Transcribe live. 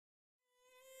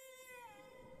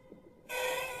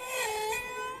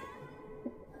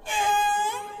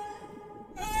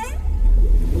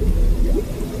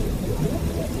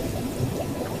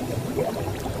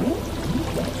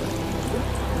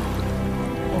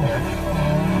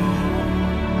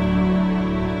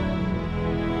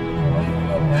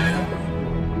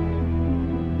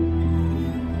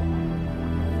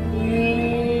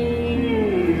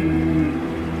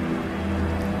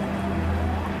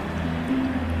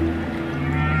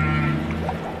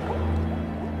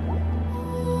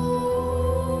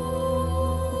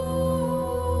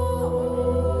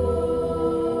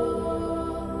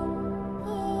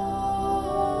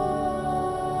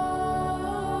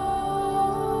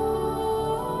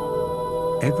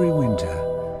Every winter,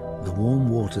 the warm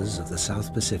waters of the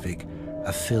South Pacific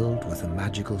are filled with the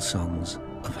magical songs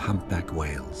of humpback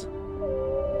whales.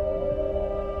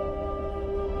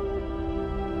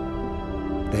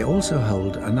 They also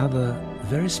hold another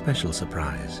very special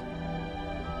surprise.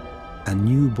 A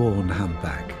newborn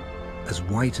humpback, as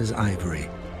white as ivory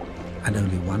and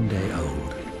only 1 day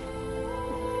old.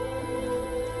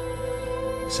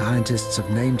 Scientists have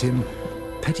named him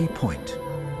Petit Point,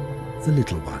 the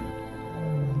little one,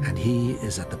 and he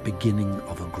is at the beginning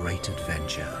of a great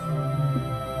adventure.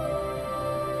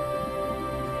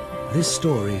 This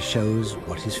story shows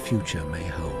what his future may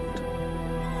hold.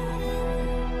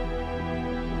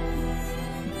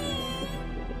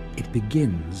 It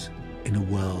begins in a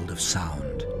world of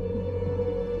sound,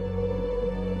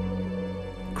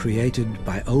 created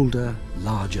by older,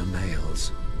 larger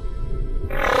males.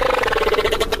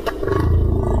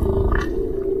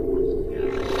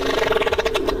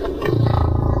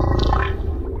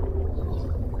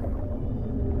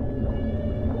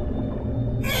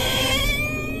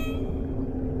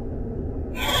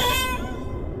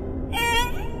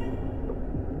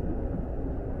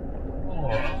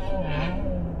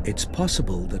 It's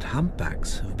possible that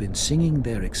humpbacks have been singing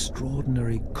their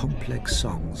extraordinary, complex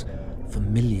songs for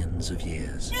millions of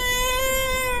years.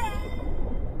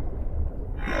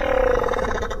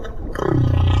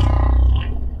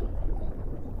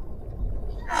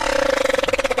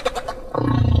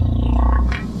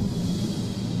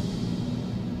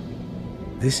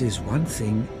 This is one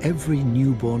thing every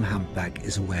newborn humpback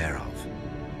is aware of.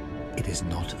 It is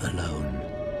not alone.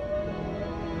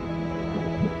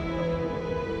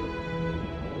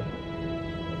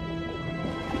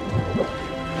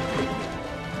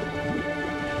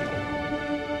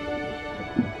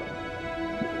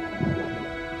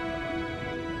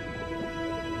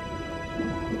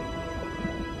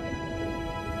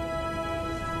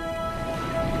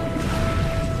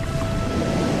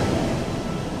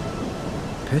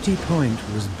 Petit Point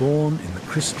was born in the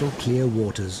crystal-clear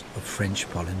waters of French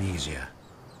Polynesia.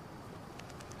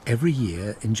 Every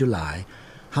year in July,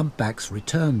 humpbacks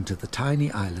return to the tiny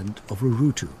island of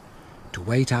Rurutu to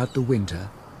wait out the winter,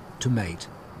 to mate,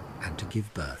 and to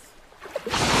give birth.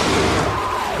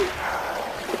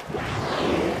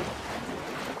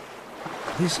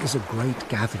 This is a great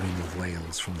gathering of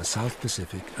whales from the South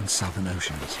Pacific and Southern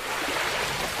Oceans.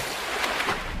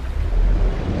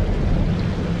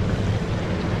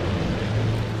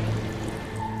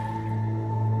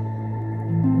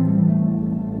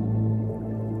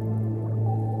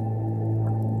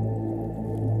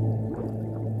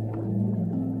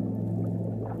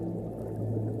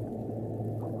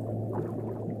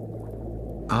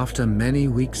 After many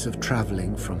weeks of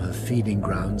traveling from her feeding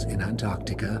grounds in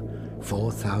Antarctica,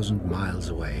 4,000 miles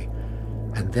away,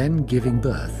 and then giving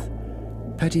birth,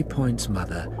 Petit Point's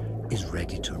mother is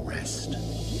ready to rest.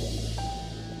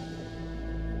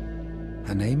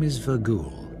 Her name is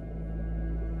Virgule.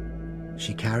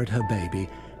 She carried her baby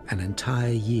an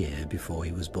entire year before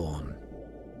he was born.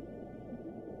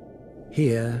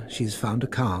 Here, she's found a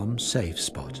calm, safe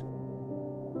spot.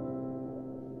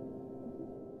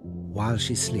 While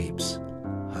she sleeps,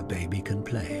 her baby can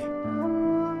play.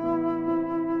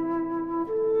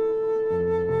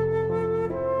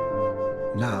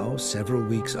 Now, several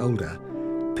weeks older,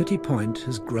 Petit Point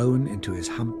has grown into his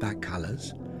humpback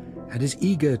colors and is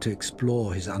eager to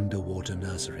explore his underwater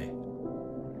nursery.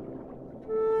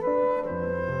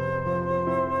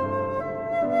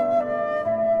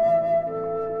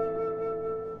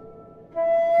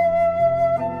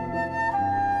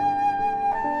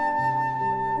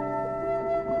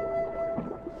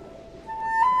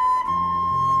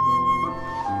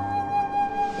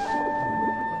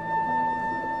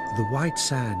 The white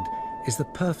sand is the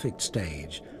perfect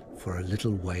stage for a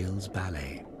little whale's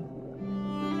ballet.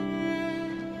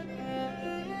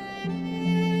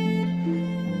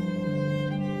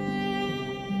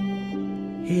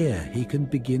 Here he can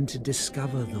begin to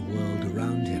discover the world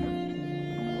around him,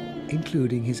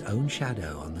 including his own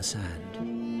shadow on the sand.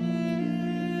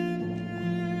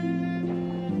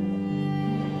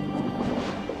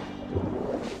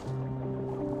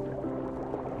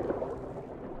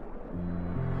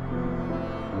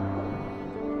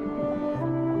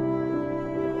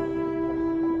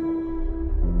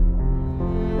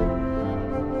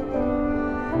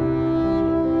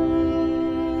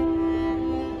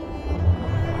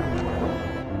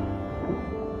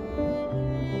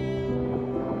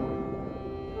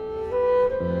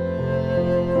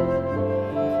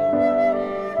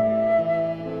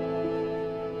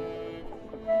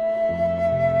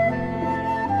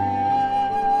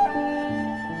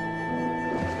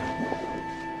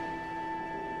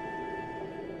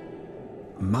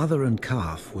 Mother and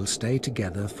calf will stay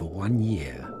together for 1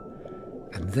 year,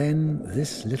 and then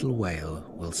this little whale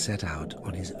will set out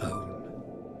on his own.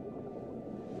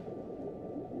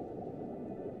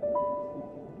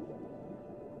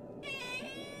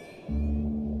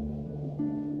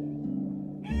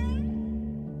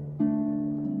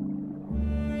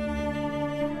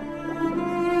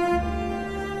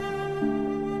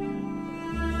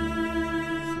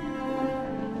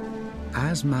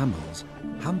 As mammals,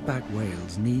 humpback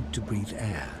whales need to breathe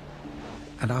air,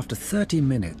 and after 30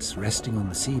 minutes resting on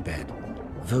the seabed,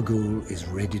 Voyager is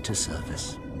ready to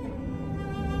surface.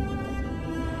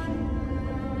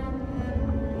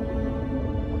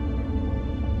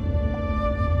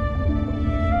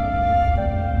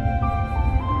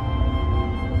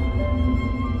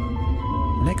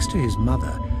 Next to his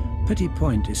mother, Petit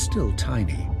Point is still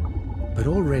tiny, but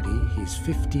already he's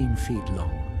 15 feet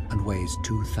long and weighs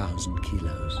 2,000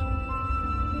 kilos.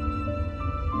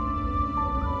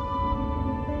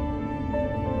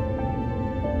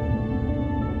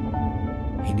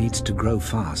 He needs to grow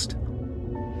fast.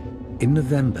 In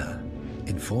November,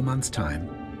 in 4 months' time,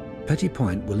 Petit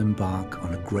Point will embark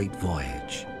on a great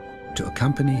voyage to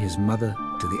accompany his mother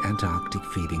to the Antarctic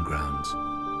feeding grounds.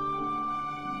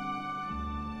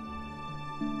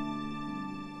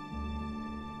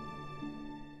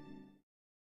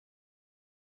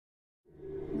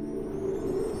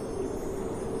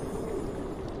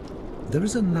 There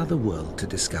is another world to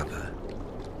discover,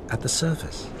 at the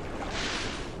surface,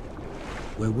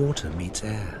 where water meets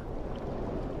air.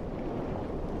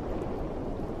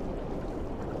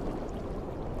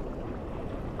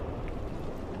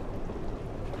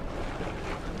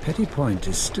 Petit Point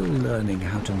is still learning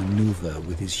how to maneuver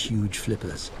with his huge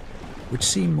flippers, which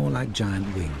seem more like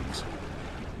giant wings.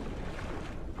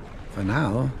 For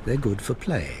now, they're good for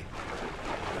play,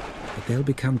 but they'll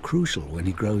become crucial when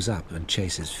he grows up and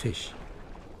chases fish.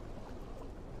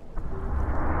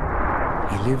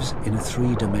 He lives in a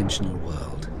 3-dimensional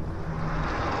world.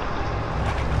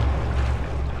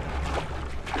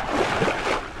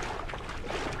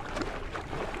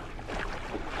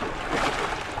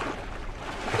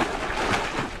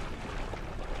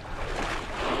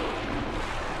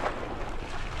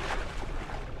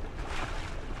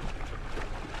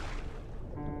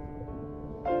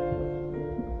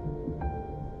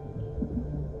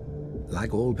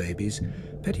 Like all babies,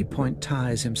 Petit Point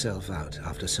tires himself out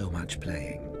after so much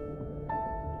playing.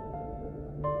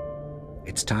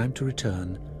 It's time to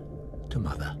return to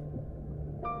Mother.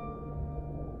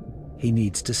 He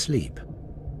needs to sleep,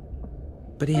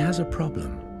 but he has a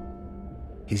problem.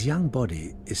 His young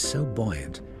body is so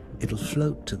buoyant, it'll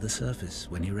float to the surface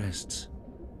when he rests.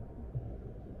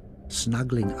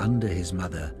 Snuggling under his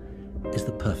mother is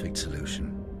the perfect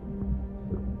solution.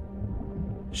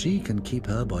 She can keep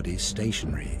her body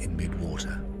stationary in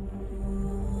mid-water.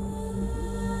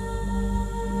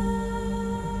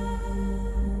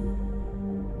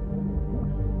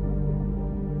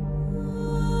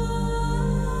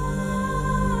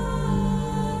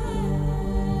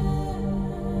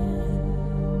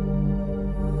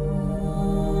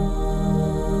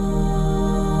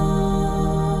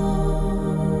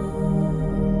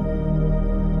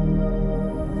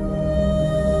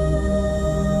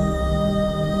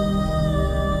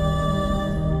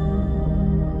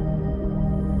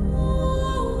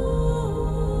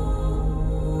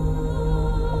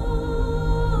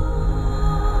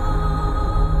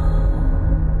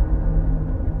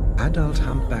 Adult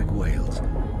humpback whales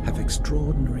have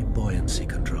extraordinary buoyancy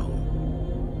control.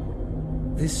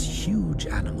 This huge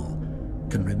animal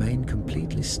can remain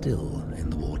completely still in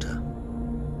the water.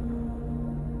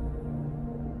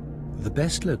 The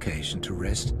best location to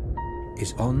rest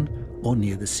is on or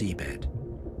near the seabed.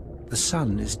 The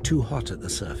sun is too hot at the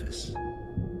surface.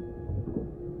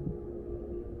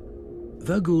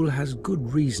 Voyager has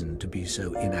good reason to be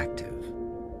so inactive.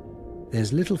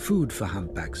 There's little food for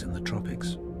humpbacks in the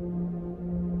tropics.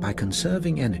 By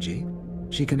conserving energy,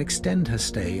 she can extend her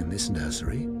stay in this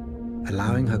nursery,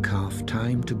 allowing her calf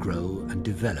time to grow and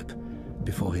develop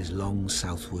before his long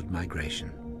southward migration.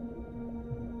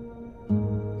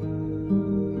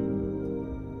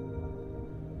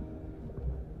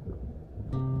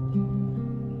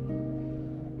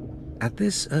 At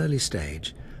this early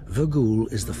stage,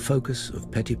 Voyager is the focus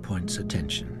of Petit Point's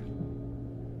attention.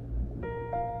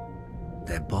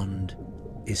 Their bond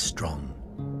is strong.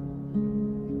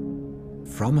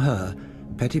 From her,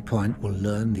 Petit Point will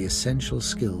learn the essential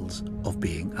skills of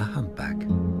being a humpback.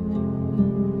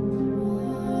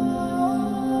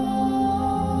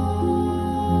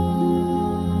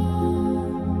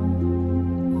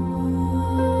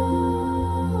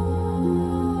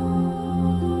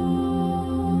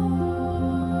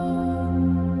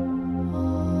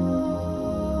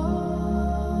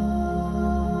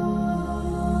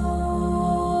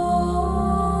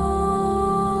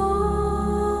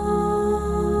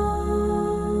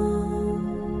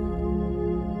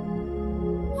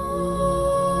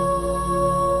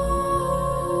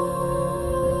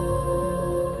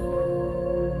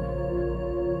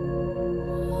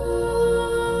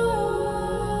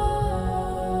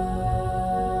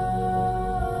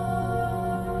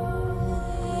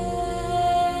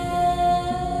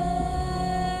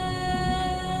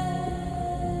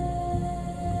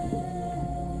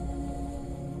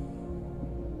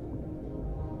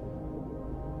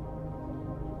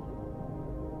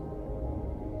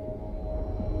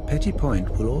 Petty Point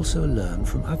will also learn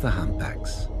from other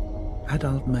humpbacks,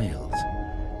 adult males,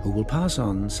 who will pass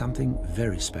on something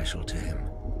very special to him,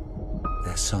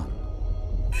 their song.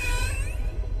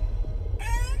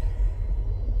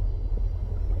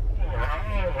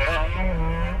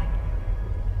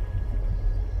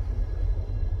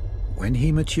 When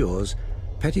he matures,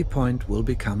 Petty Point will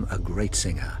become a great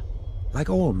singer, like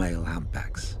all male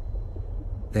humpbacks.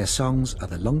 Their songs are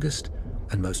the longest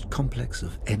and most complex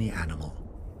of any animal.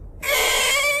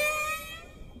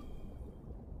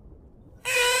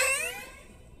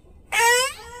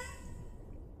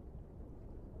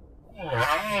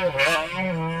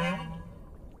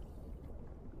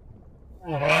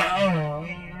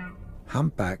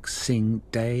 Humpbacks sing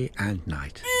day and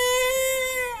night.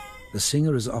 The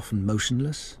singer is often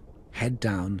motionless, head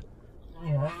down,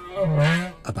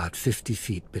 about 50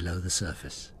 feet below the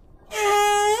surface.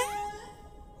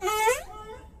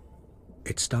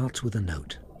 It starts with a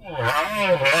note.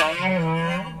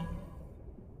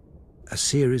 A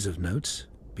series of notes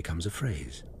becomes a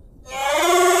phrase.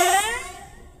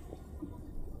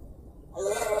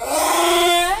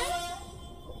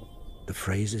 The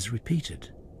phrase is repeated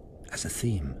as a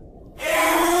theme.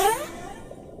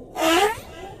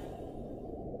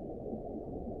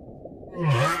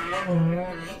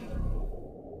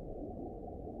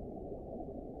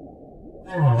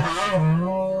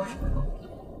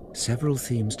 Several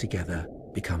themes together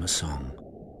become a song.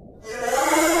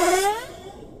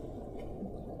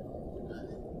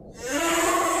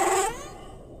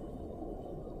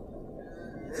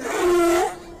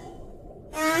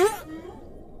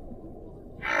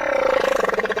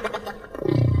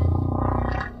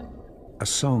 A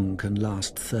song can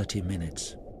last 30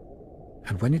 minutes,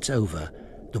 and when it's over,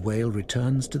 the whale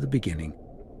returns to the beginning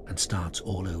and starts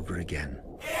all over again.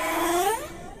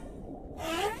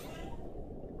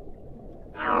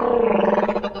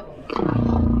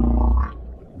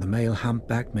 The male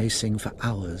humpback may sing for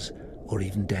hours or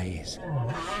even days.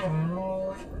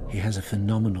 He has a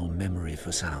phenomenal memory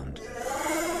for sound.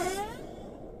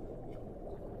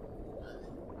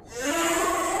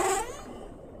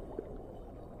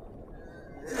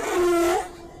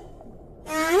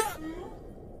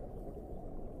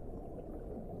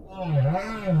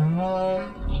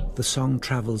 The song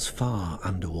travels far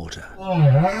underwater,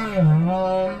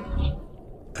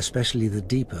 especially the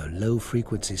deeper,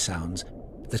 low-frequency sounds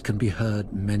that can be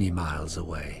heard many miles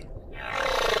away.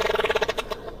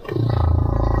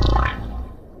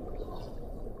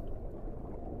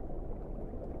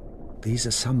 These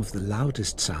are some of the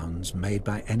loudest sounds made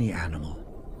by any animal.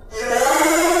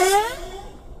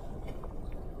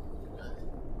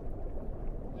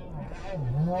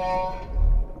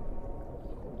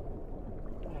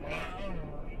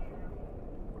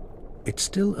 It's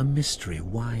still a mystery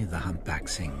why the humpback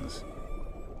sings.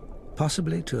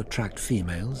 Possibly to attract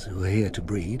females who are here to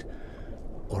breed,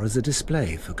 or as a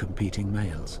display for competing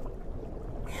males.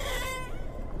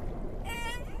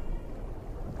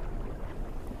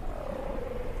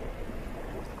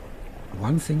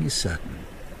 One thing is certain,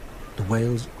 the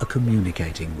whales are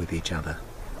communicating with each other.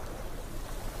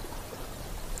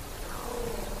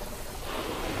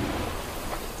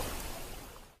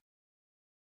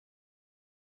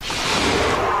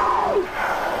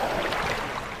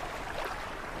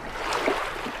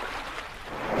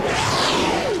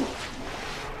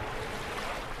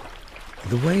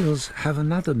 The whales have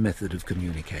another method of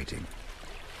communicating,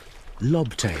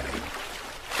 lobtailing.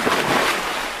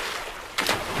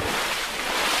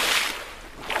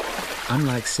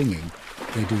 Unlike singing,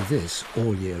 they do this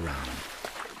all year round.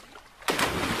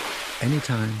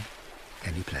 Anytime,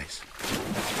 any place.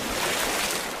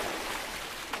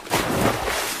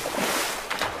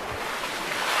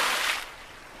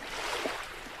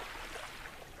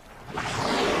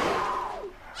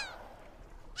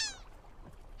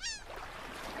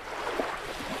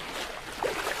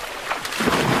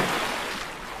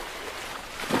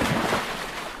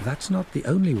 That's not the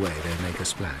only way they make a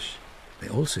splash. They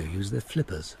also use their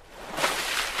flippers.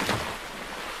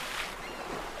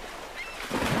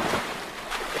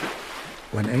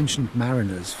 When ancient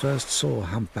mariners first saw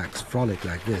humpbacks frolic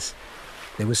like this,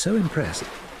 they were so impressed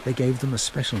they gave them a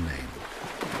special name,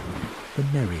 the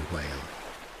merry whale.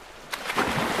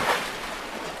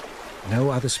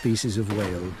 No other species of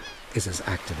whale is as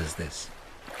active as this.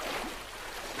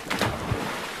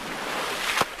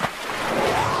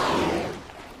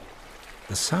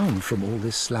 The sound from all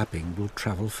this slapping will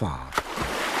travel far,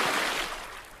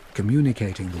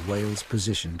 communicating the whale's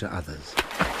position to others.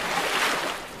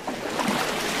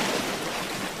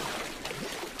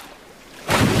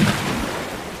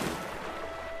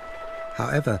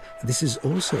 However, this is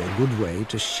also a good way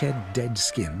to shed dead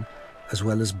skin as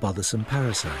well as bothersome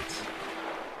parasites.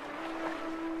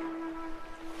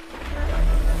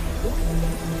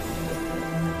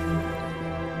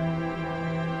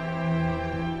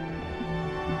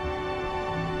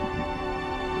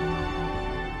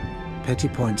 Petty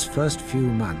Point's first few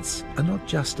months are not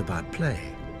just about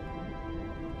play.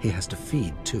 He has to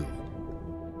feed too.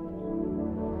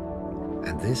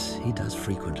 And this he does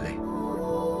frequently.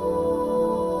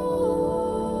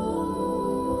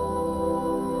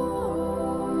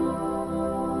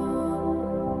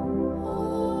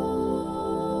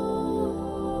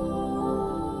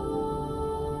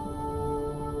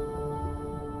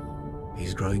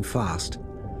 He's growing fast,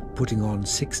 putting on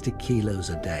 60 kilos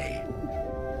a day.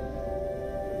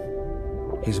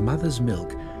 His mother's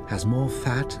milk has more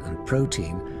fat and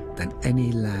protein than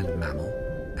any land mammal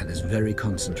and is very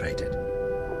concentrated.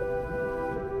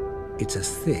 It's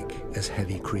as thick as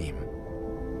heavy cream.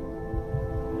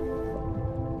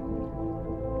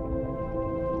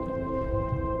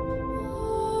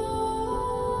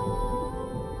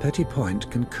 Petty Point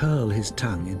can curl his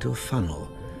tongue into a funnel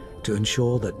to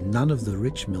ensure that none of the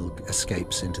rich milk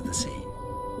escapes into the sea.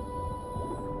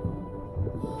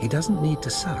 He doesn't need to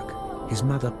suck. His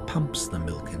mother pumps the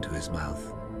milk into his mouth.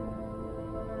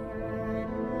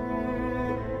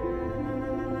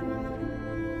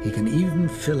 He can even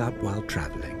fill up while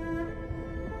traveling.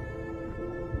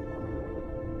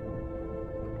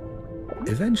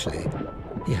 Eventually,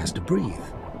 he has to breathe.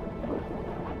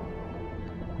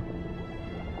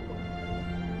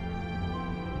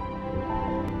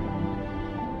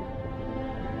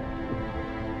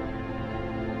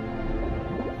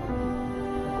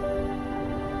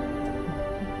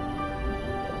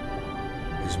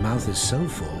 His mouth is so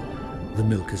full, the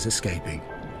milk is escaping.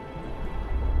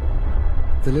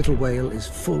 The little whale is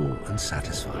full and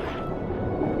satisfied.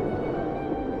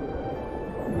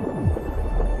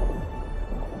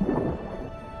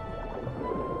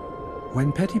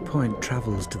 When Petty Point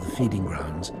travels to the feeding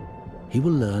grounds, he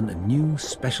will learn a new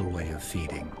special way of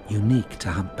feeding, unique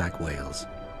to humpback whales: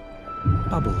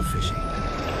 bubble fishing.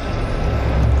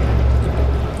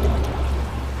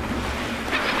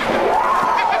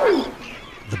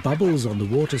 The bubbles on the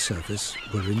water surface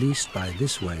were released by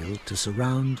this whale to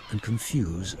surround and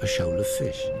confuse a shoal of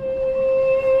fish.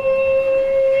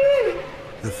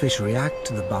 The fish react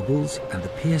to the bubbles and the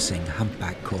piercing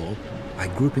humpback call by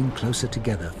grouping closer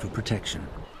together for protection.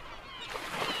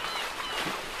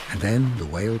 And then the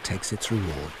whale takes its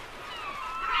reward.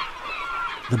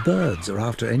 The birds are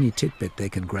after any tidbit they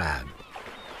can grab,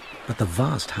 but the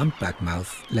vast humpback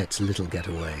mouth lets little get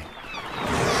away.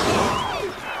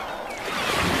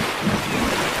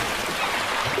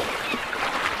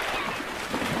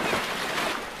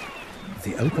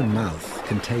 The open mouth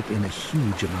can take in a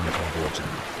huge amount of water,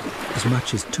 as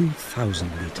much as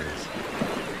 2,000 litres.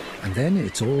 And then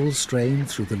it's all strained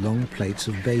through the long plates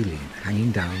of baleen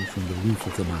hanging down from the roof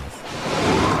of the mouth.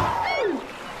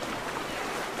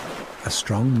 A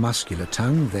strong muscular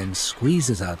tongue then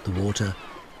squeezes out the water,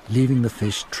 leaving the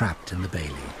fish trapped in the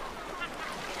baleen.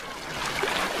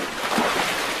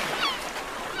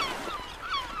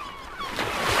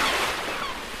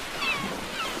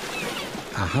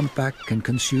 A humpback can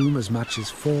consume as much as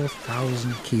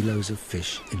 4,000 kilos of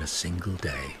fish in a single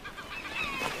day.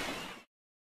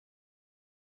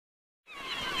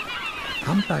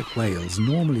 Humpback whales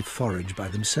normally forage by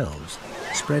themselves,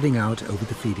 spreading out over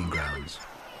the feeding grounds.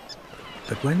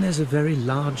 But when there's a very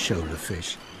large shoal of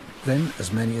fish, then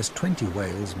as many as 20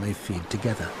 whales may feed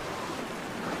together.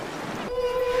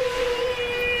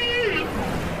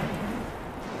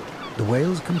 The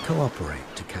whales can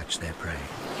cooperate to catch their prey.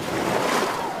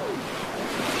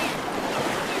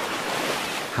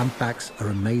 Humpbacks are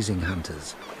amazing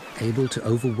hunters, able to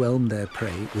overwhelm their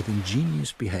prey with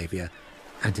ingenious behavior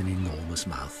and an enormous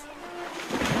mouth.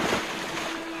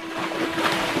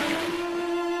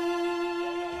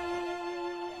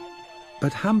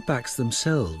 But humpbacks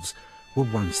themselves were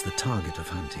once the target of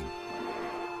hunting.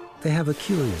 They have a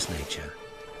curious nature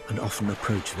and often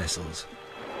approach vessels.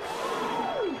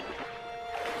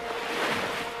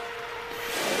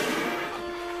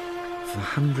 For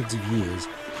hundreds of years,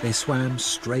 they swam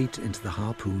straight into the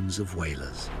harpoons of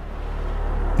whalers.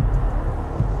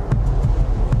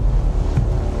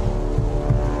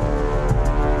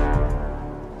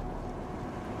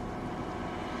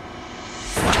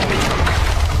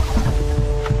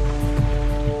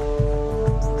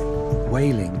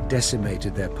 Whaling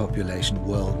decimated their population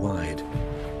worldwide,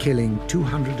 killing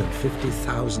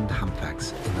 250,000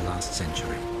 humpbacks in the last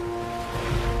century.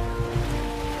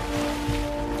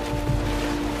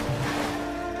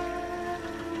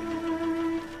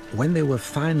 When they were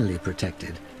finally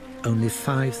protected, only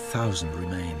 5,000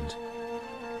 remained.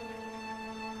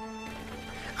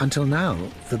 Until now,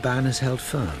 the ban has held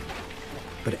firm.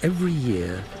 But every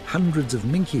year, hundreds of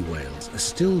minke whales are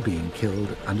still being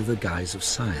killed under the guise of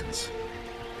science.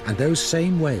 And those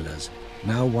same whalers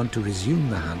now want to resume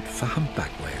the hunt for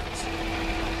humpback whales.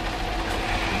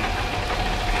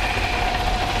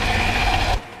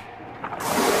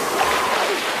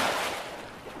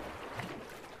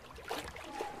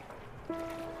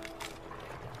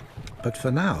 But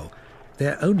for now,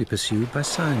 they're only pursued by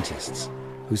scientists,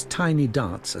 whose tiny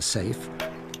darts are safe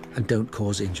and don't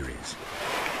cause injuries.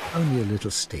 Only a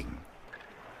little sting.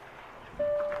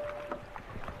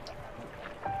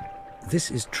 This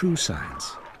is true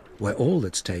science, where all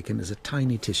that's taken is a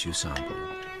tiny tissue sample.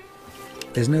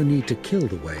 There's no need to kill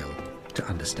the whale to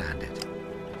understand it.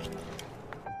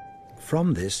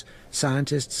 From this,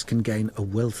 scientists can gain a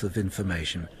wealth of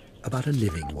information about a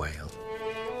living whale.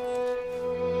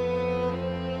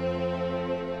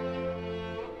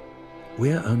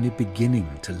 We're only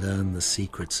beginning to learn the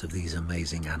secrets of these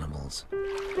amazing animals.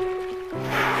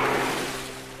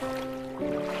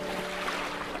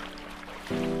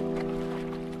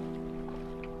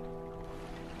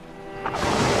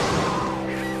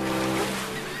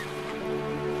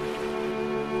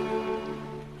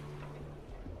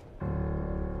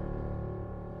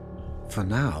 For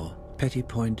now, Petit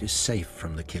Point is safe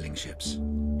from the killing ships,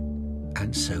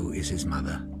 and so is his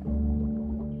mother.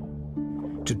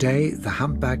 Today, the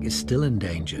humpback is still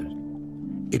endangered.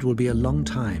 It will be a long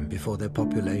time before their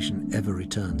population ever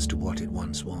returns to what it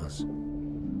once was.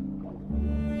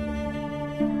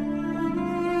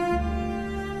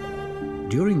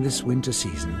 During this winter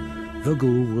season,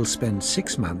 Voyager will spend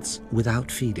 6 months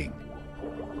without feeding.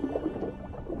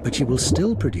 But she will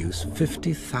still produce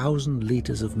 50,000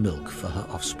 litres of milk for her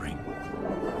offspring.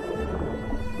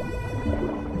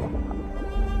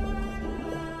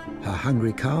 Her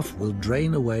hungry calf will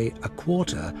drain away a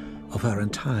quarter of her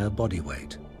entire body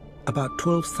weight, about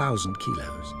 12,000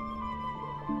 kilos.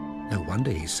 No wonder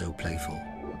he's so playful.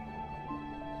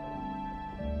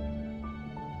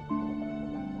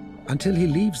 Until he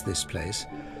leaves this place,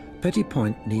 Petit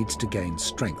Point needs to gain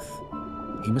strength.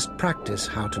 He must practice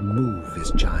how to move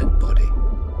his giant body.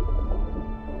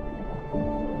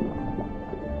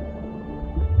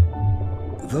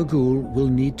 Voyager will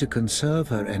need to conserve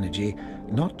her energy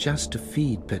not just to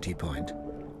feed Petit Point,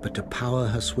 but to power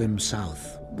her swim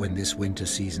south when this winter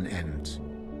season ends.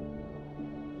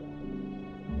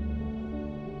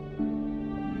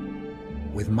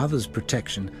 With mother's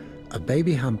protection, a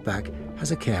baby humpback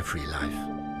has a carefree life.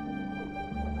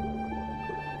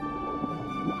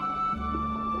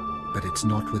 But it's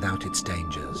not without its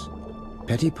dangers.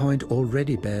 Petit Point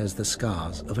already bears the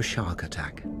scars of a shark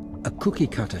attack, a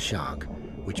cookie-cutter shark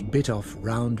which bit off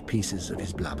round pieces of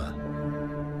his blubber.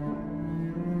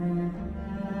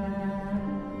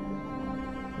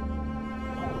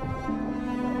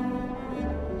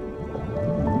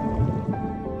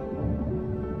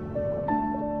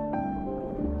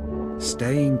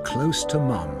 Staying close to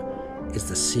Mom is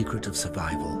the secret of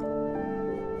survival.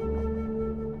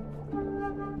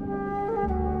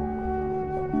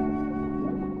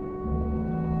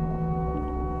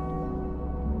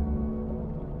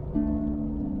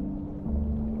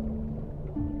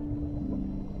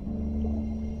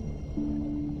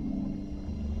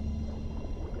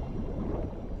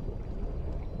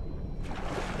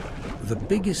 The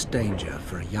biggest danger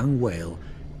for a young whale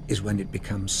is when it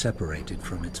becomes separated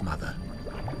from its mother.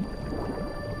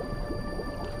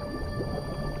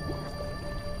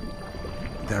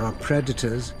 There are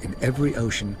predators in every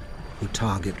ocean who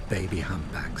target baby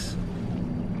humpbacks,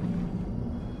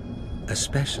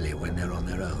 especially when they're on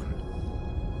their own.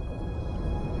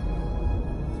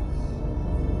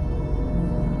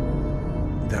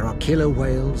 There are killer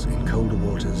whales in colder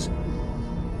waters,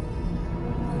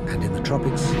 and in the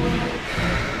tropics,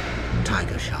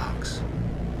 tiger sharks.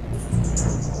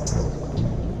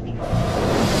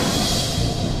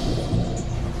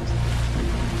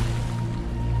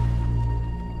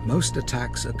 Most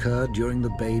attacks occur during the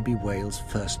baby whale's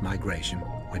first migration,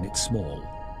 when it's small.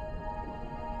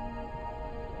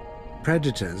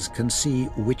 Predators can see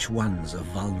which ones are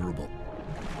vulnerable,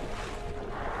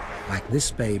 like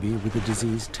this baby with a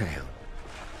diseased tail.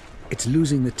 It's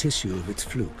losing the tissue of its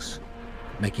flukes,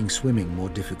 making swimming more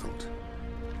difficult.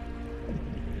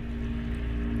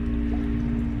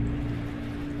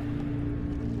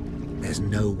 There's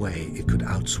no way it could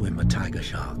outswim a tiger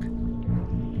shark.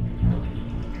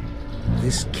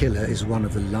 This killer is one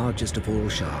of the largest of all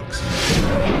sharks,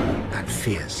 and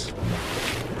fierce.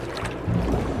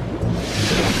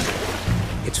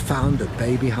 Its found a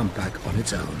baby humpback on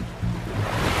its own.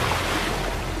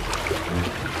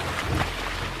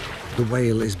 The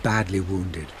whale is badly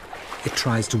wounded. It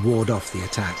tries to ward off the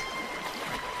attack.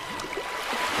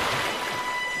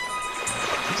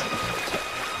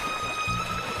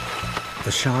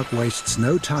 The shark wastes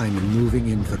no time in moving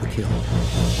in for the kill.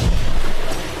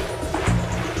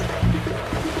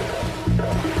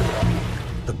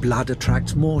 The blood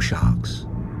attracts more sharks.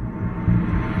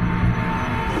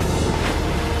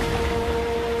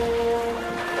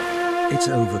 It's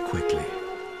over quickly.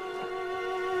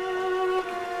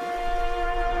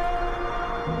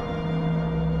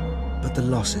 But the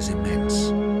loss is immense.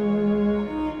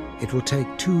 It will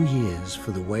take 2 years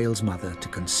for the whale's mother to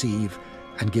conceive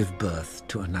and give birth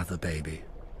to another baby.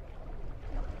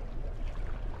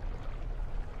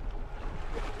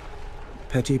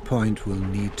 Petty Point will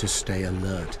need to stay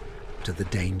alert to the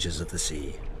dangers of the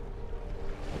sea.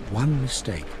 One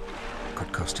mistake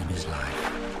could cost him his life.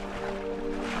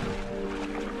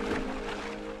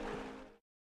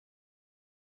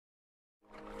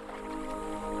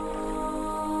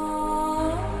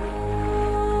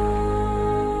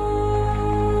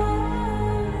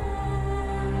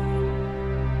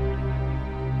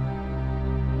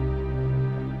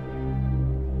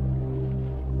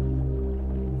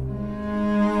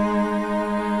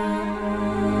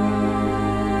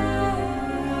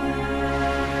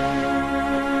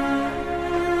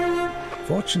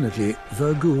 Fortunately,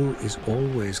 Vergul is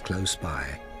always close by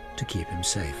to keep him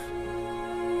safe.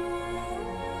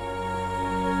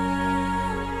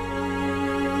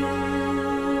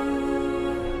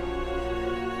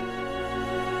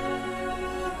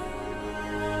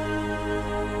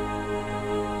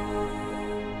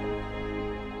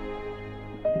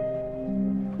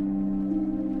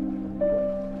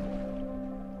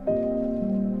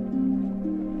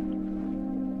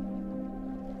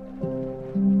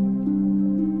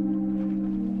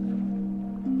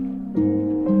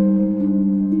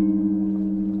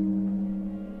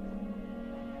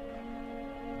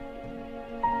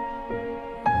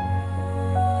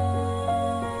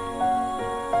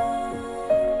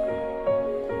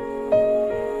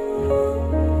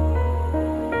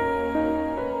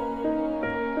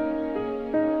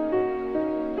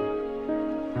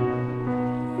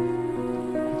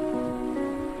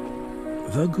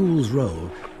 Vergul's role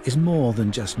is more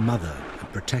than just mother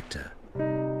and protector.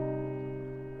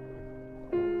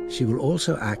 She will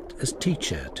also act as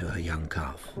teacher to her young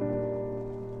calf.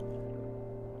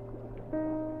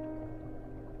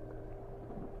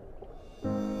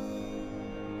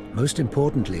 Most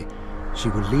importantly, she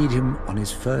will lead him on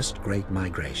his first great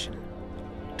migration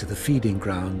to the feeding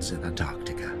grounds in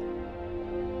Antarctica.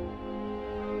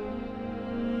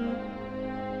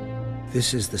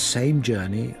 This is the same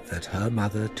journey that her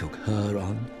mother took her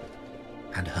on,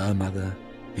 and her mother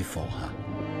before her.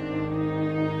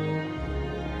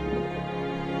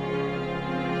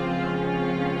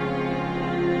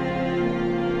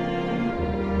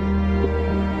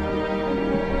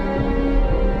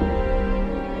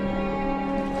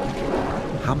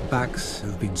 Humpbacks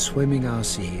have been swimming our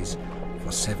seas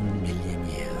for 7 million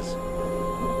years.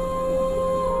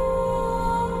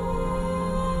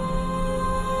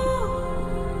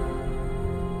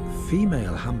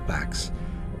 Female humpbacks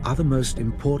are the most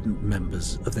important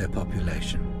members of their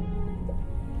population.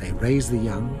 They raise the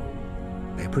young,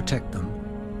 they protect them,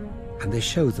 and they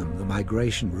show them the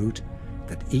migration route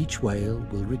that each whale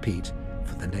will repeat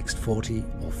for the next 40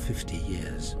 or 50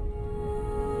 years.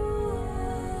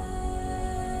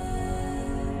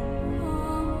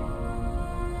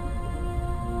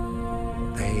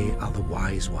 They are the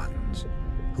wise ones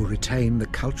who retain the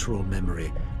cultural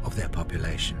memory of their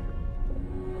population.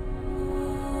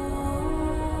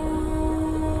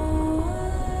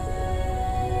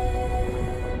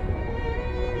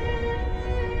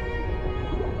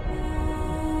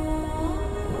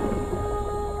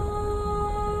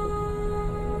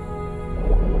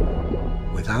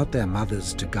 Without their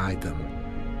mothers to guide them,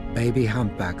 baby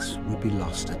humpbacks would be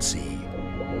lost at sea.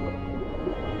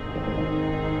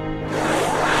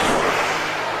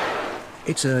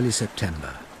 It's early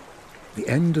September. The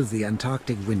end of the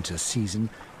Antarctic winter season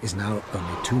is now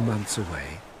only 2 months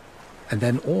away, and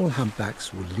then all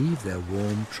humpbacks will leave their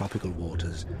warm tropical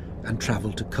waters and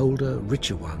travel to colder,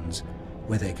 richer ones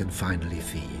where they can finally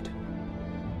feed.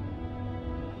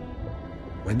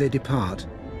 When they depart,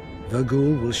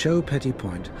 Vergul will show Petty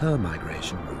Point her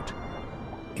migration route.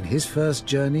 In his first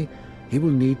journey, he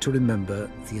will need to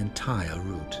remember the entire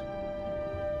route.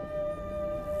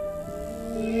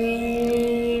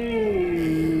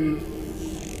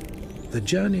 The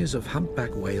journeys of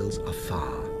humpback whales are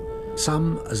far,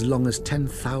 some as long as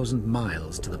 10,000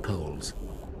 miles to the poles,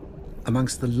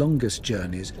 amongst the longest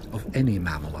journeys of any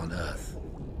mammal on Earth.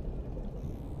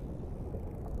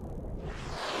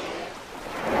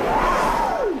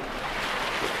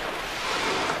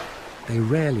 They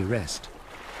rarely rest.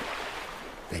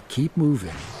 They keep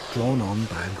moving, drawn on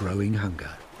by a growing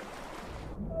hunger.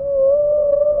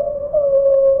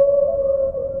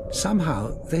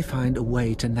 Somehow they find a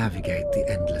way to navigate the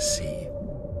endless sea.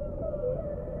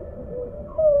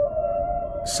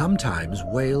 Sometimes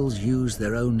whales use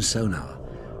their own sonar,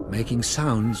 making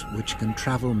sounds which can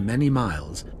travel many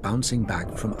miles, bouncing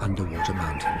back from underwater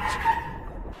mountains.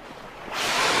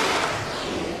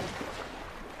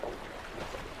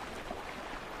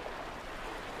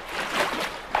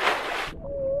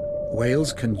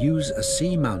 Whales can use a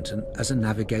sea mountain as a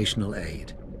navigational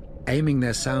aid, aiming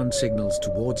their sound signals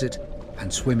towards it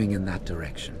and swimming in that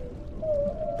direction.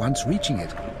 Once reaching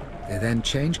it, they then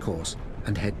change course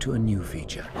and head to a new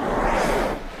feature.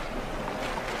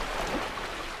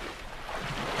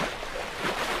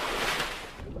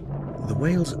 The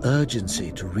whale's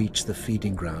urgency to reach the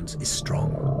feeding grounds is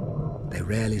strong. They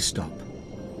rarely stop.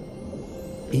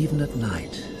 Even at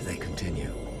night, they continue.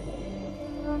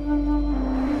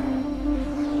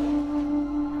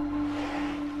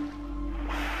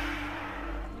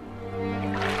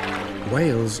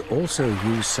 Whales also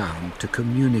use sound to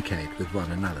communicate with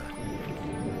one another.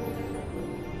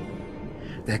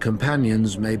 Their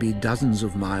companions may be dozens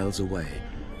of miles away,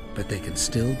 but they can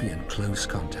still be in close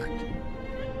contact.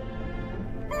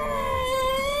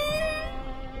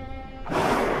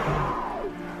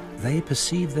 They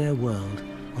perceive their world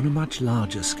on a much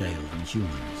larger scale than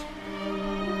humans.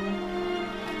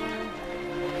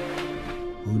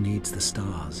 Who needs the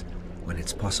stars when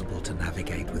it's possible to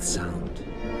navigate with sound?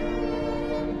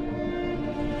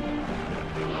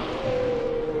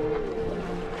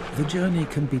 The journey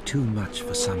can be too much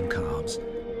for some calves,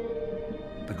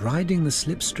 but riding the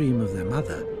slipstream of their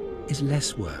mother is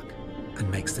less work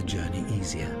and makes the journey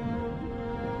easier.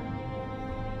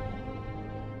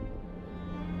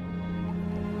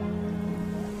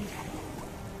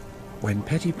 When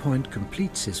Petit Point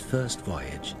completes his first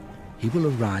voyage, he will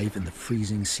arrive in the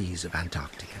freezing seas of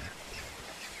Antarctica.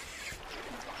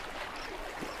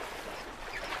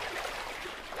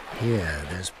 Here,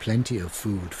 there's plenty of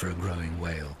food for a growing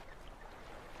whale.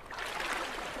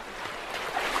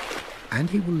 And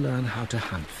he will learn how to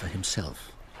hunt for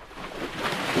himself.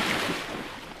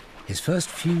 His first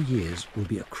few years will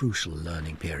be a crucial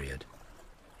learning period.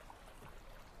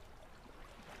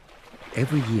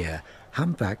 Every year,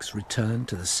 humpbacks return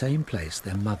to the same place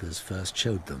their mothers first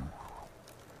showed them.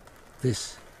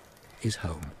 This is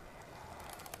home.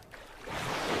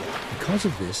 Because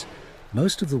of this,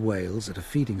 most of the whales at a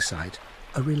feeding site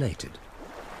are related.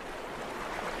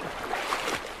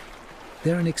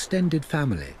 They're an extended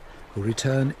family who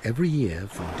return every year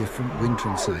from different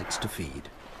wintering sites to feed.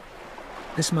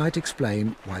 This might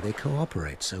explain why they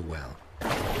cooperate so well.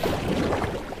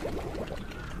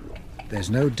 There's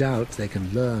no doubt they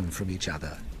can learn from each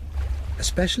other,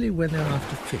 especially when they're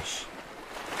after fish.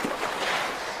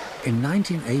 In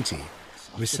 1980,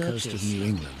 researchers of New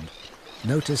England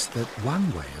noticed that one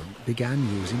whale began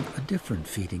using a different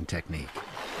feeding technique.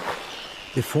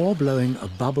 Before blowing a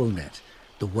bubble net,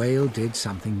 the whale did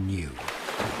something new.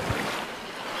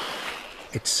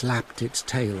 It slapped its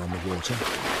tail on the water,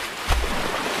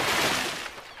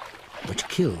 which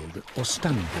killed or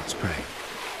stunned its prey.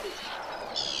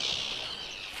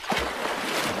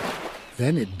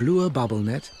 Then it blew a bubble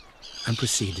net and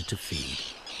proceeded to feed.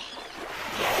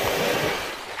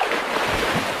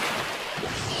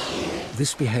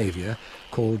 This behavior,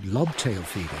 called lobtail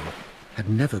feeding, had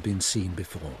never been seen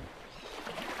before.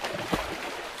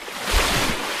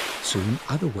 Soon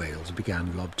other whales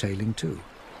began lobtailing too.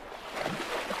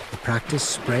 The practice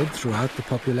spread throughout the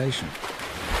population,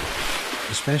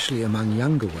 especially among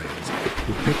younger whales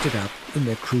who picked it up in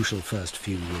their crucial first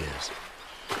few years.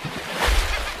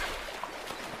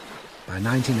 By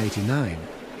 1989,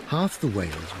 half the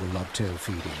whales were lobtail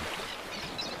feeding.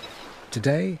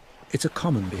 Today, it's a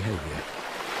common behavior.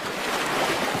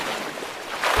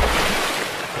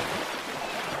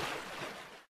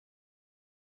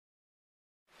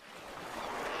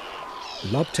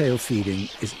 Lobtail feeding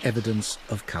is evidence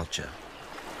of culture,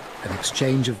 an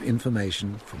exchange of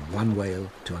information from one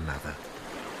whale to another.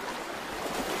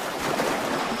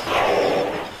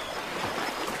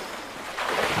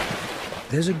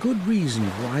 There's a good reason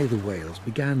why the whales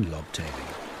began lobtailing.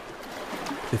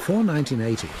 Before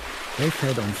 1980, they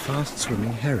fed on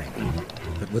fast-swimming herring,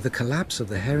 but with the collapse of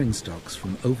the herring stocks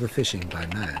from overfishing by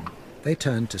man, they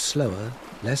turned to slower,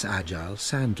 less agile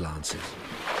sand lances.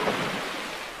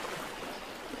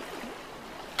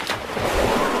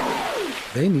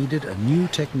 They needed a new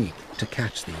technique to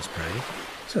catch these prey,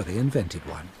 so they invented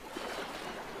one.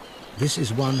 This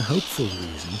is one hopeful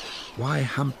reason why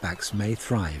humpbacks may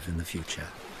thrive in the future.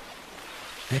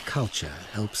 Their culture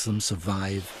helps them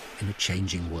survive in a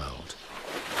changing world.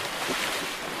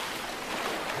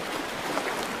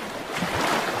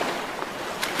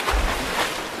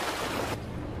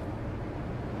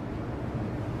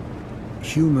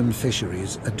 Human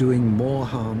fisheries are doing more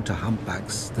harm to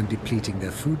humpbacks than depleting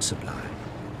their food supply.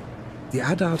 The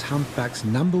adult humpback's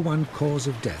 #1 cause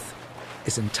of death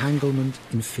is entanglement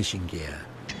in fishing gear.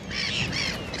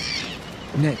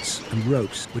 Nets and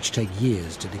ropes which take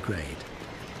years to degrade.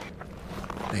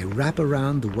 They wrap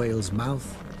around the whale's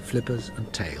mouth, flippers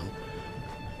and tail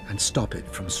and stop it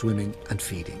from swimming and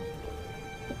feeding.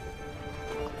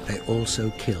 They also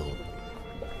kill.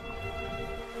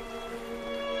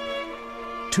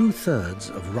 2/3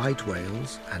 of right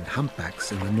whales and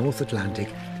humpbacks in the North Atlantic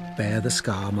bear the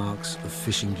scar marks of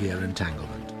fishing gear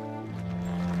entanglement.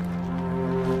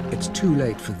 It's too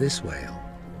late for this whale.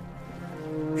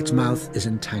 Its mouth is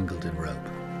entangled in rope.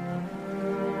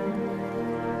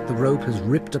 The rope has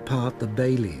ripped apart the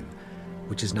baleen,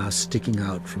 which is now sticking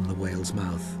out from the whale's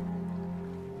mouth.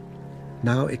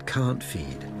 Now it can't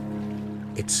feed.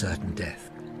 It's certain death.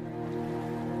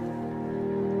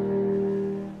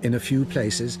 In a few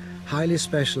places, highly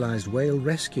specialized whale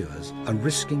rescuers are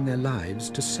risking their lives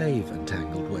to save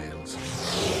entangled whales.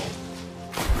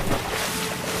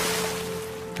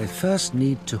 They first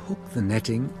need to hook the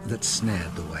netting that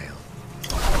snared the whale.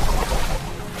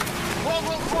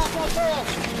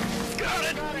 Got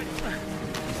it!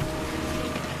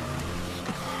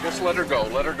 Just let her go,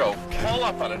 let her go. Pull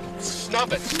up on it.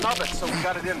 Snub it, so we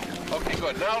got it in. Okay,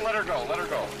 good. Now let her go, let her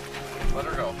go. Let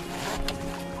her go.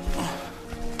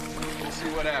 We'll see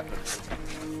what happens.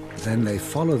 Then they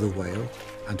follow the whale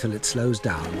until it slows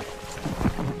down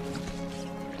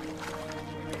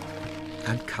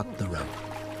and cut the rope.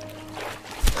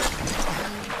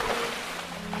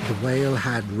 The whale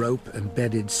had rope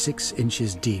embedded 6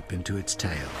 inches deep into its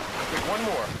tail. Okay, one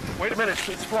more. Wait a minute,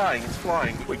 it's flying, it's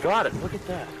flying. We got it, look at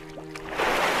that.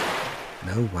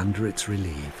 No wonder it's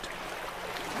relieved.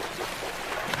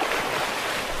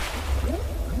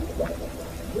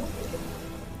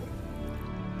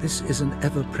 This is an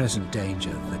ever-present danger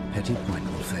that Petit Point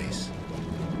will face.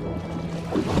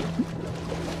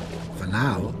 For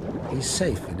now, he's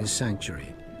safe in his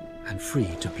sanctuary and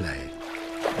free to play.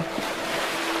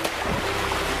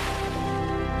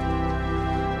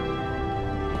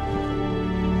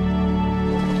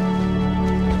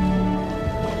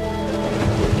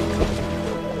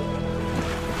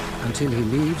 Until he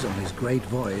leaves on his great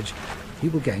voyage, he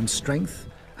will gain strength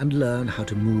and learn how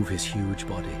to move his huge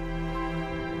body.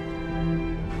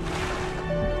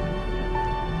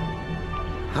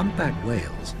 Humpback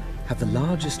whales have the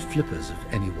largest flippers of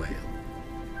any whale,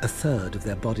 1/3 of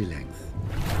their body length.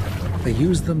 They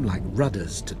use them like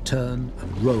rudders to turn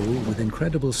and roll with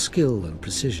incredible skill and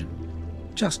precision,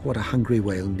 just what a hungry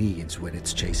whale needs when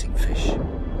it's chasing fish.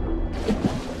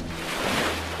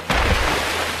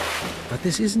 But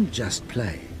this isn't just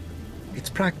play. It's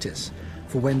practice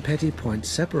for when Petit Point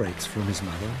separates from his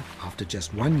mother after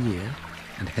just 1 year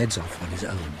and heads off on his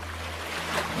own.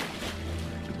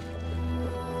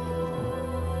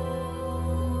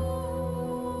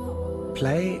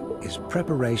 Play is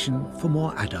preparation for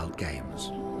more adult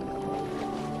games.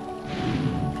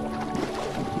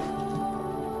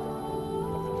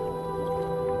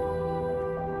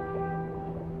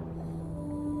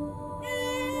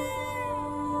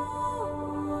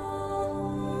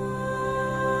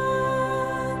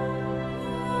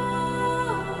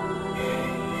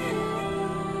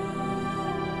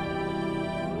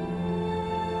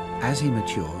 As he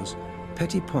matures,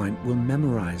 Petit Point will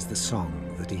memorize the song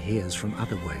that he hears from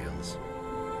other whales.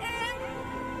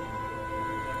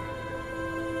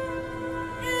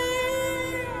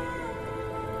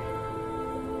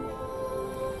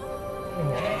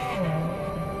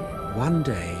 One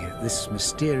day, this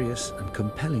mysterious and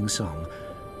compelling song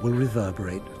will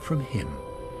reverberate from him.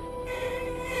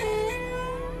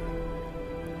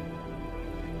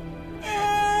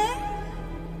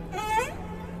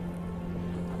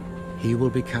 He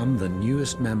will become the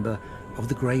newest member of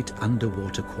the great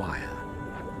underwater choir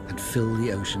and fill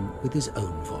the ocean with his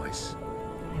own voice.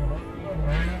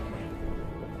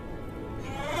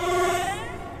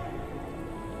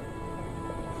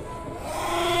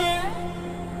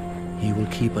 He will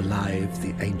keep alive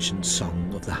the ancient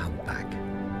song of the humpback.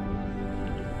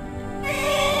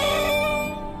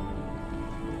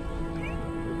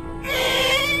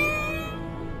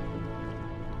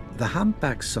 The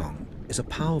humpback song is a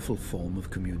powerful form of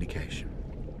communication.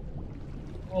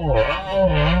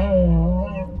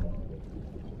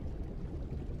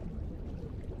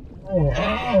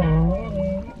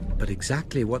 But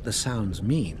exactly what the sounds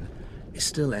mean is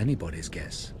still anybody's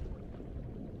guess.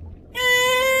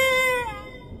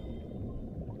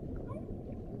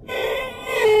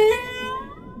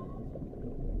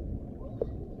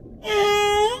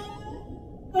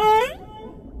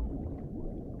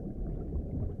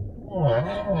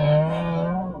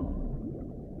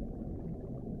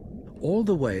 All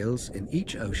the whales in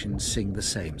each ocean sing the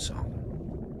same song.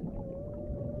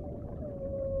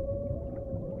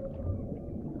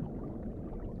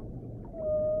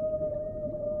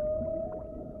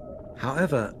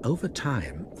 However, over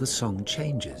time, the song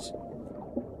changes.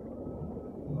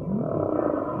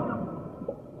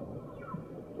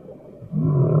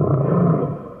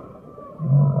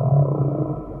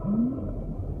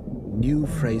 New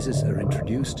phrases are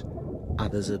introduced,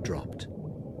 others are dropped.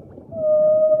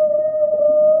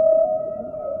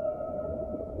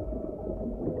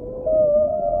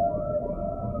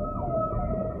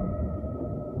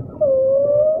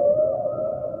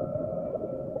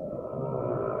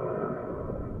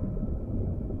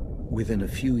 Within a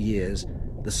few years,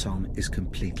 the song is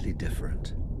completely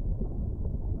different.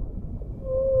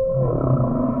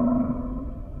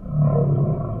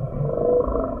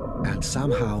 And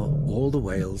somehow, all the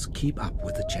whales keep up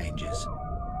with the changes.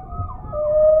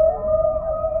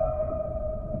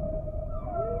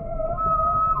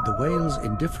 The whales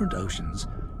in different oceans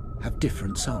have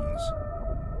different songs.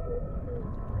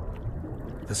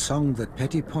 The song that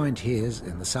Petty Point hears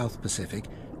in the South Pacific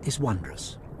is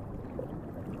wondrous.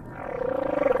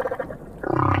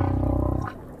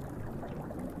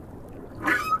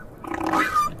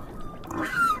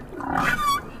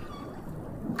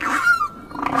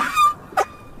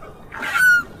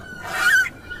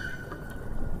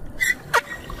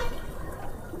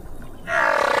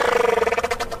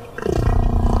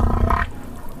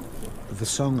 The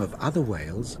song of other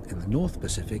whales in the North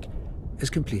Pacific is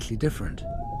completely different.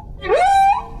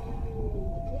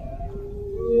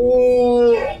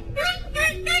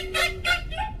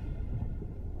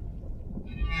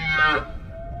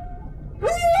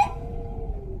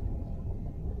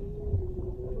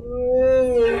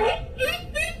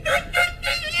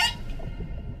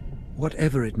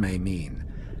 Whatever it may mean,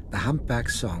 the humpback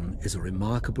song is a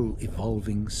remarkable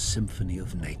evolving symphony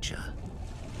of nature.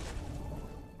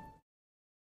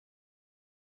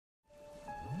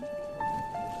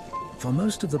 For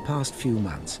most of the past few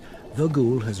months,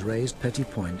 Voyager has raised Petty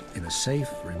Point in a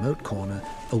safe, remote corner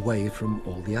away from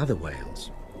all the other whales.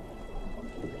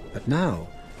 But now,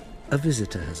 a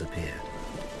visitor has appeared,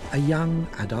 a young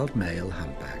adult male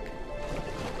humpback.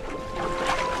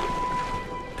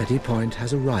 Petty Point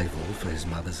has a rival for his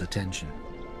mother's attention.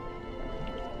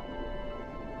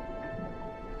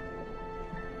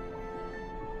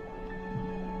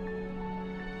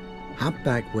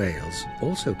 Humpback whales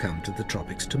also come to the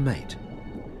tropics to mate.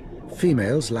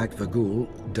 Females, like Voyager,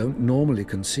 don't normally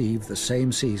conceive the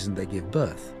same season they give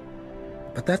birth,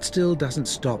 but that still doesn't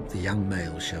stop the young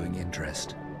male showing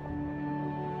interest.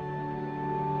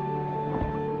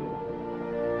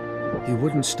 He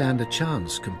wouldn't stand a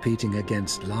chance competing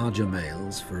against larger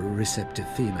males for a receptive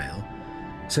female,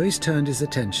 so he's turned his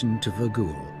attention to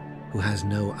Voyager, who has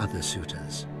no other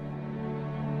suitors.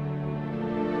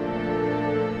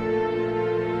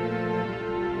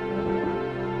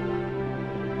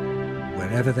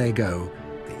 Wherever they go,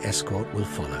 the escort will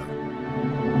follow.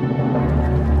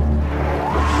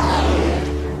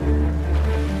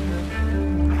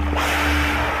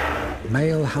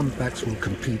 Male humpbacks will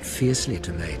compete fiercely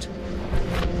to mate.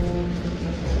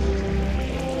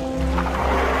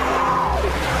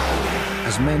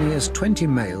 As many as 20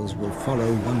 males will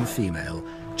follow one female,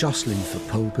 jostling for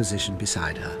pole position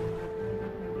beside her.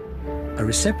 A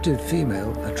receptive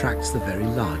female attracts the very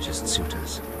largest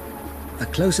suitors. The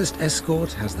closest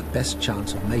escort has the best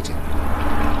chance of mating.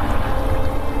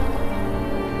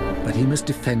 But he must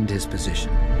defend his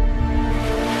position.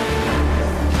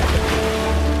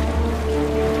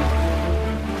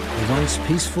 The once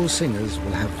peaceful singers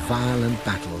will have violent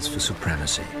battles for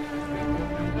supremacy.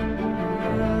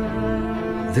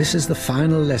 This is the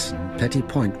final lesson Petty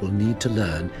Point will need to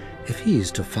learn if he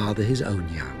is to father his own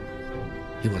young.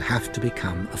 He will have to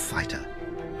become a fighter.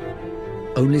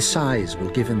 Only size will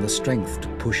give him the strength to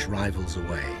push rivals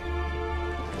away.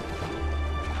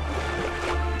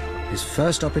 His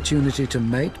first opportunity to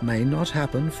mate may not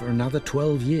happen for another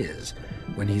 12 years,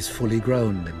 when he's fully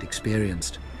grown and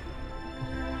experienced.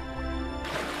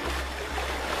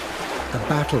 The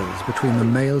battles between the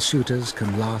male shooters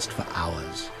can last for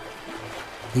hours.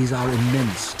 These are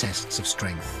immense tests of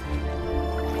strength.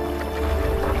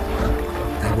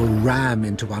 They will ram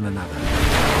into one another.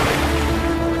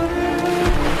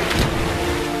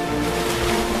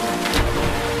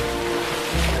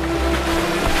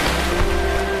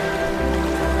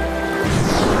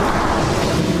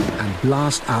 And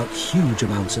blast out huge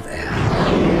amounts of air.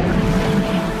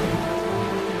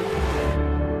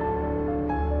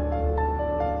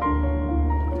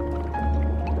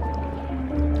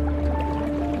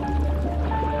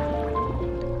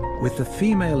 With the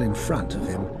female in front of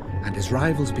him and his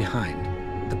rivals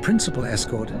behind, the principal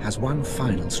escort has one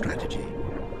final strategy.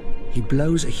 He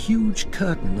blows a huge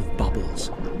curtain of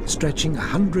bubbles, stretching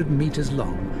 100 meters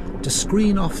long, to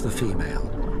screen off the female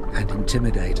and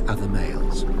intimidate other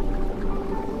males.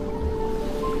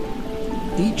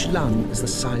 Each lung is the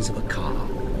size of a car.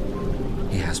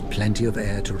 He has plenty of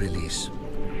air to release.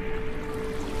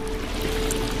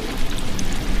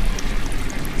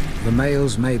 The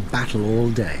males may battle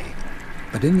all day,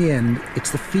 but in the end,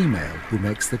 it's the female who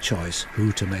makes the choice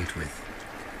who to mate with.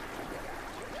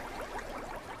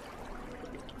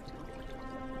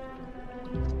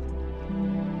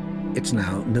 It's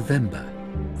now November,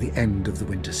 the end of the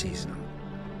winter season.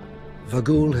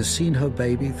 Vagul has seen her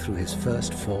baby through his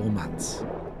first 4 months.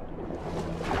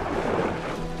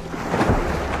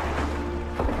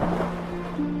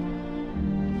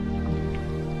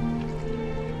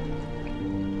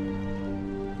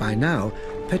 By now,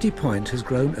 Petit Point has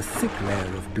grown a thick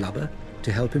layer of blubber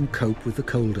to help him cope with the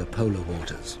colder polar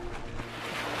waters.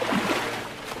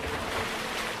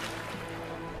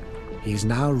 He's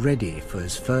now ready for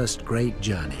his first great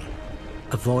journey,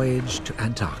 a voyage to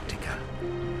Antarctica.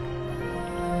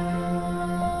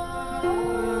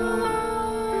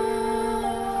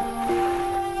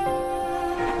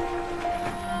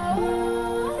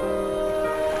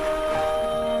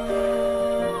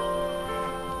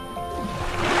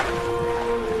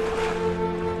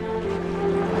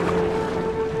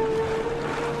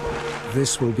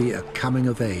 This will be a coming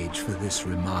of age for this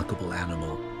remarkable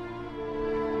animal.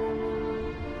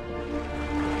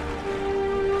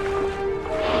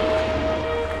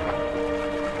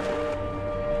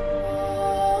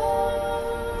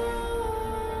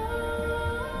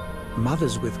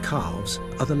 Mothers with calves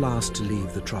are the last to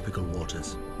leave the tropical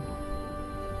waters.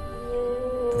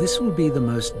 This will be the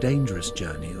most dangerous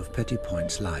journey of Petit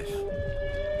Point's life.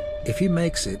 If he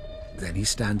makes it, then he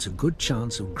stands a good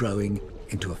chance of growing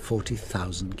into a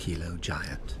 40,000 kilo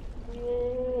giant.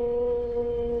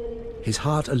 His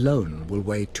heart alone will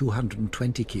weigh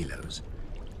 220 kilos,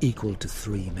 equal to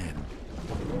 3 men.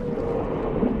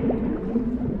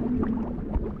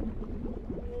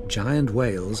 Giant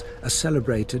whales are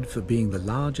celebrated for being the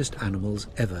largest animals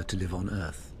ever to live on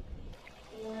Earth.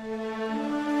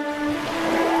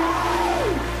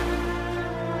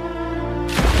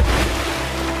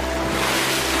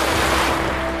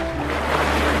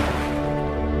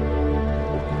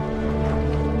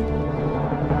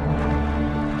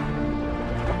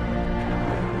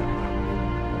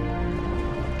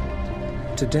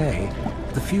 Today,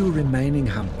 the few remaining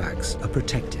humpbacks are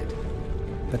protected,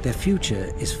 but their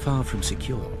future is far from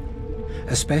secure,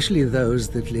 especially those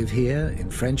that live here in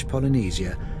French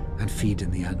Polynesia and feed in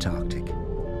the Antarctic.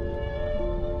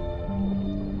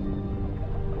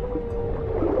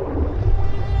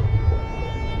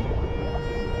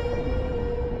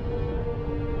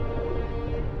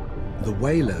 The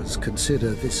whalers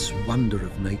consider this wonder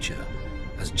of nature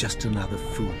as just another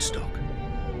food stock.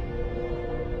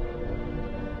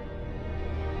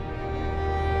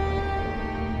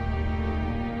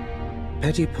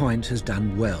 Petit Point has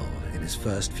done well in his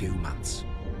first few months.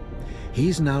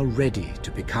 He's now ready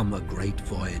to become a great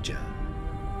voyager,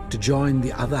 to join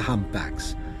the other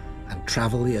humpbacks and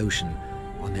travel the ocean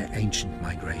on their ancient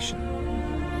migration.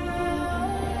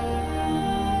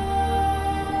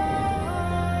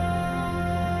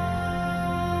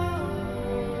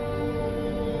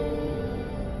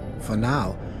 For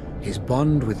now, his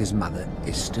bond with his mother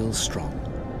is still strong,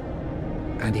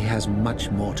 and he has much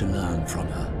more to learn from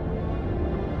her.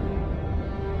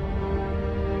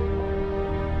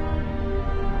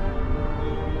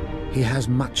 He has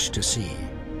much to see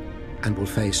and will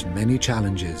face many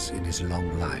challenges in his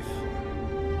long life.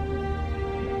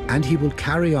 And he will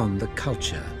carry on the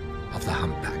culture of the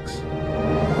humpbacks.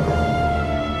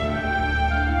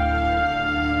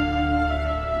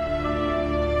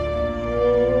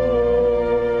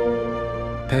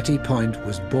 Petit Point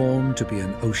was born to be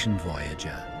an ocean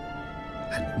voyager,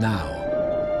 and now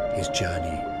his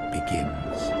journey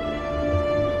begins.